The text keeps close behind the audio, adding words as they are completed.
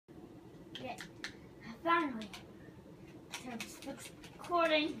Okay, finally, it's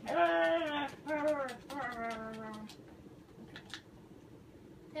recording.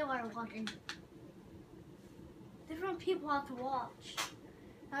 They were watching. Different people have to watch.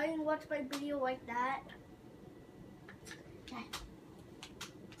 I didn't watch my video like that. Okay.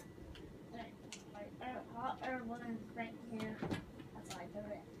 Hot air balloon right here. That's why I did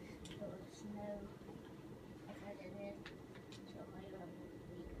it. So there's no. If I did it, so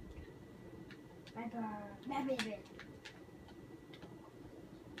I don't bye baby.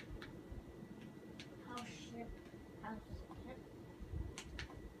 House ship.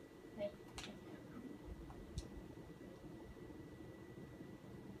 Wait.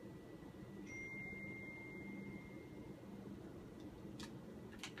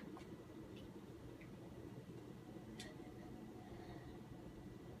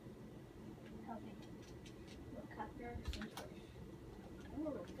 Look up there, some fish.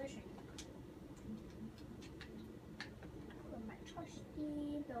 Ooh, fishing. With my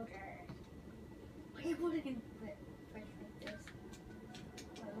trusty builder. People that can fish like this.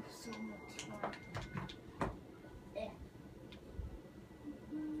 Oh, so much fun. Yeah.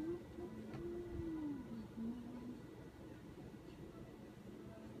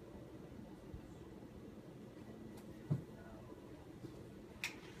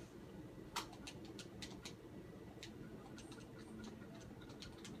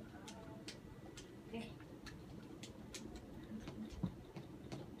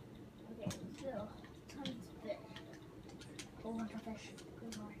 Okay, so tons of fish. A lot of fish.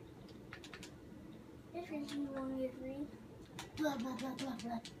 Good lord. This is you want me to read? Blah blah blah blah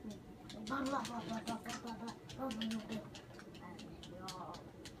blah. Blah blah blah blah blah blah blah blah blah blah blah.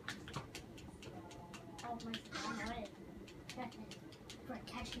 Oh my god. For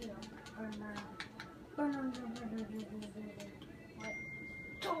cashew or what?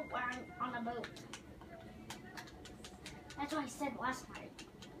 Don't run on a boat. That's what I said last time.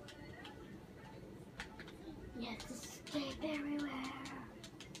 You have to escape everywhere.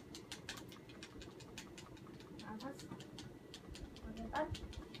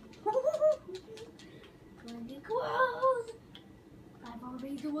 Going to close. 5, 4,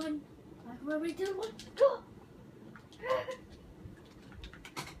 3, 2, 1. 5, 4, 3, 2, 1. Go.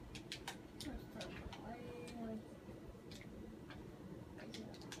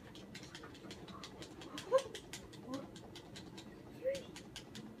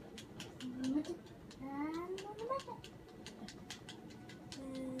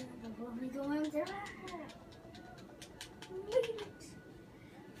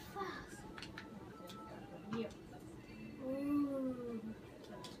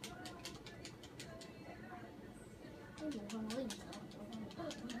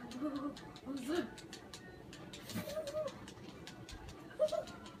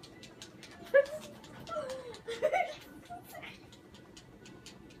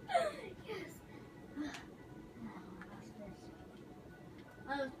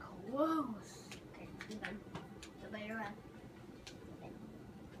 That was close. Okay, the later on.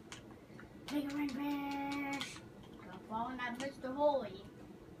 Take a rain fish. Don't fall in that Mr. Holy.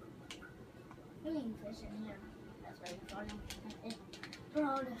 Clean fish in here. That's why you got him.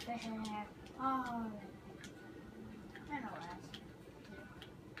 Throw the fish in there. Oh, I know that.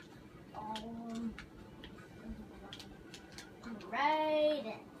 Right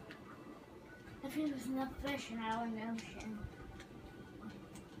in. I think there's enough fish in our ocean.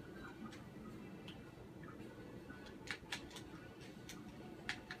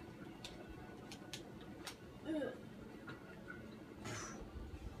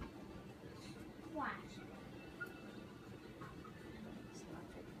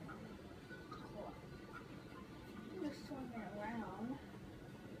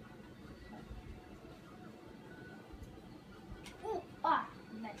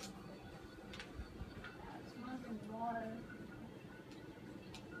 Water.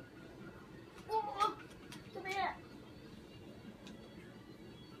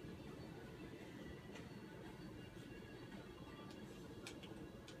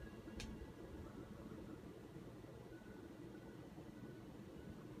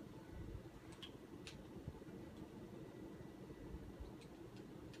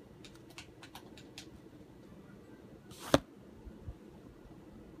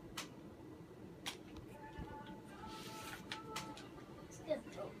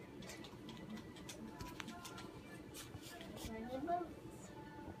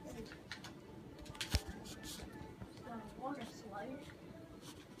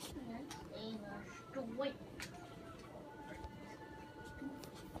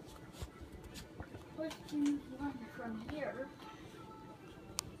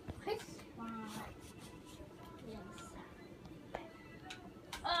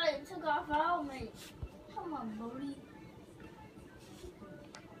 follow me. Come on, buddy.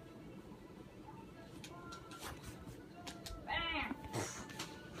 Bam!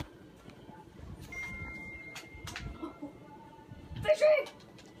 Fishing!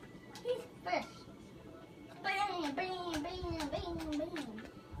 He's fish. Bam, bam, bam, bam, bam.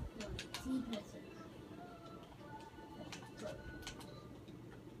 Sea fishes.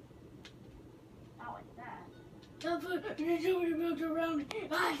 Not like that. There's so many boats around me.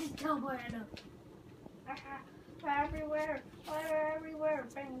 I just teleport enough. Fire everywhere. Fire everywhere.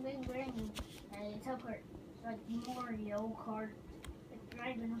 Bang, bang, bang. And it's teleport. It's like Mario Kart. It's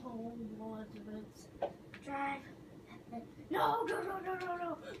driving a whole lot of boats. Drive. No, no, no, no, no, no.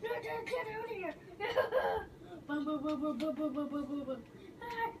 No, get out of here. Boom, boom, boom, boom, boom, boom, boom, boom, boom, boom.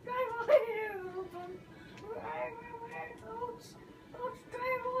 Drive away. Drive away. Boats. Boats,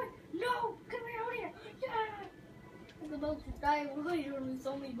 drive away. No, get me out of here. Yeah. The boats are dying away. There's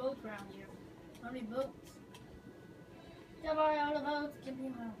so many boats around here. So many boats. Get me out of the boats. Get me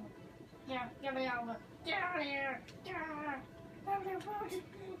out of the boats. Yeah, get me out of the boats. Get out of here. Get out of the boats.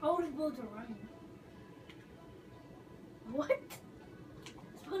 All the boats are running. What?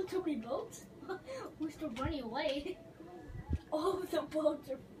 There's too many boats? We're still running away. All the boats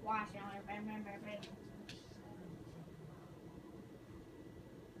are flashing on it. Bam, bam, bam, bam.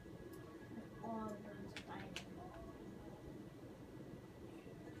 All the birds are dying.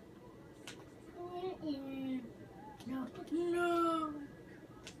 No, no.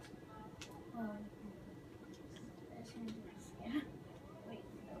 Oh, that's interesting. Wait,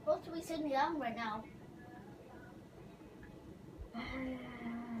 we're supposed to be sitting down right now.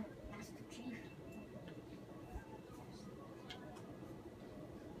 Master Chief.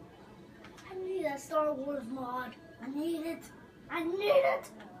 I need that Star Wars mod. I need it. I need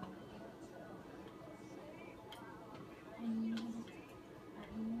it. I need it.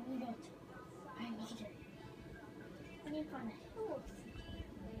 I need it. I need it. I need to find the hills.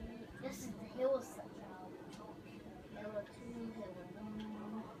 This is the hills section. Halo 2, Halo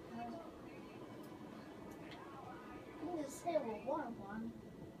 1. I think this is Halo 1.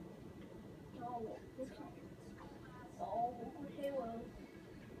 No, this one. Oh, Halo.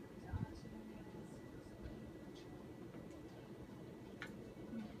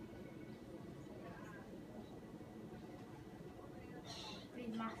 Be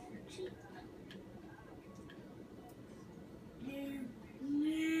Master Chief.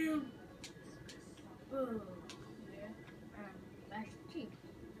 No. Oh, yeah. Master Chief.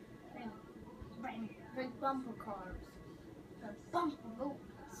 Big bumper cars. The bumper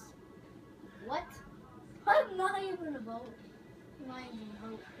boats. What? I'm not even a boat. I'm not even a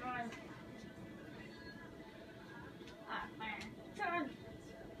boat. Drive. Ah, man. Turn.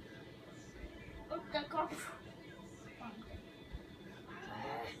 Look, the car.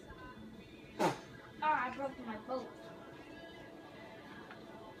 Ah, I broke my boat.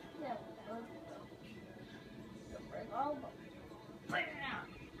 Yeah, break all boats. Bam!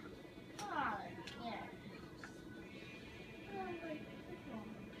 Ah, yeah.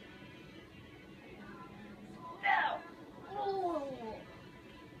 No! Oh!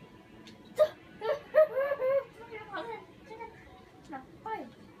 No, fine.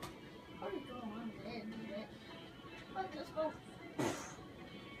 What are you going on there? Let this go.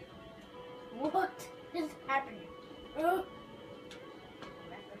 What is happening?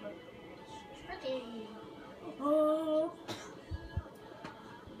 Tricky. Oh.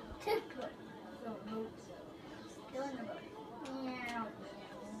 Typical. So, boats. Still in the boat. Meow.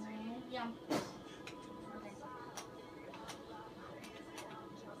 Jump.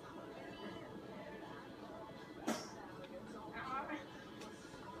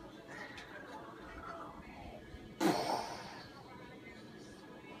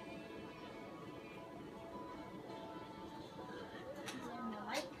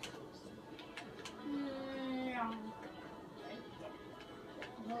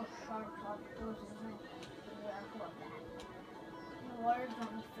 No shark goes in there. I love that. The water's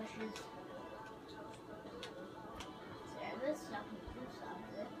on fishes. Yeah, this stuff is too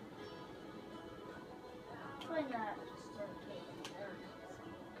solid. Try that.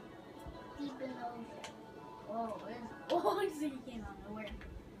 Deep in the ocean. Whoa, oh, I see you came out of nowhere.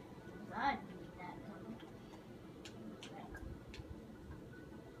 I didn't need that coming.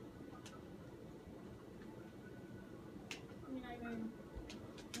 I mean, I even.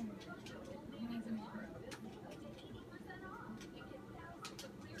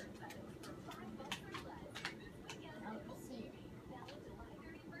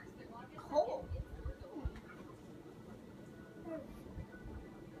 Cold.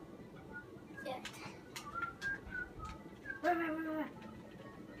 Yeah.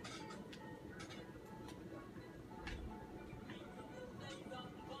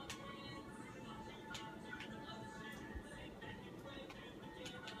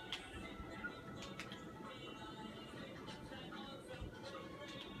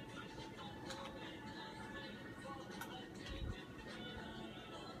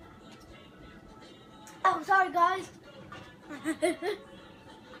 Oh, sorry guys.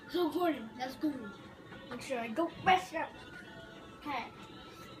 So recording. That's cool. Make sure I don't mess up. Okay.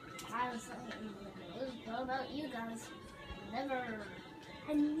 I was what about you guys? Never.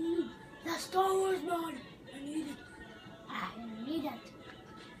 I need the Star Wars mod. I need it. I need it.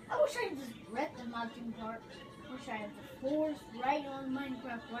 I wish I just read the mountain part. I wish I had the force right on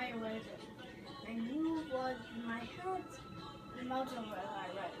Minecraft right away. I knew what my house, the mountain where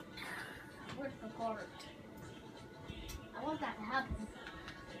I read. Where's the part? I want that to happen.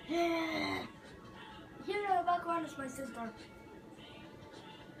 Here in the background is my sister.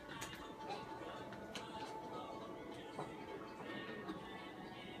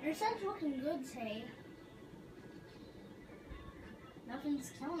 Your sun's looking good, Tay.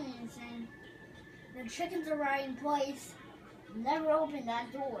 Nothing's killing anything. The chickens are right in place. Never open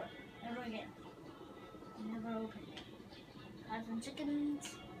that door. Never again. Never open it. Got some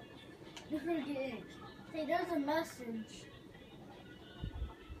chickens. Never again. Say, there's a message.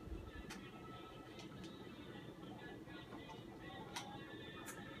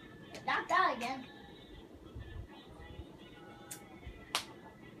 Not that again.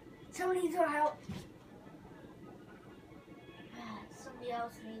 Somebody needs our help. Somebody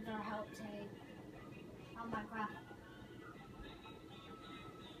else needs our help, Tay. On my craft.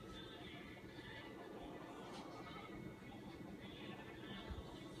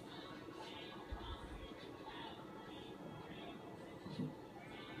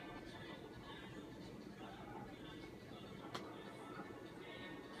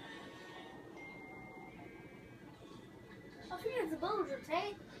 I think it's a villager,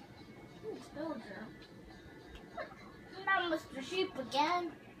 Tay. It's a villager. Not Mr. Sheep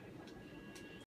again.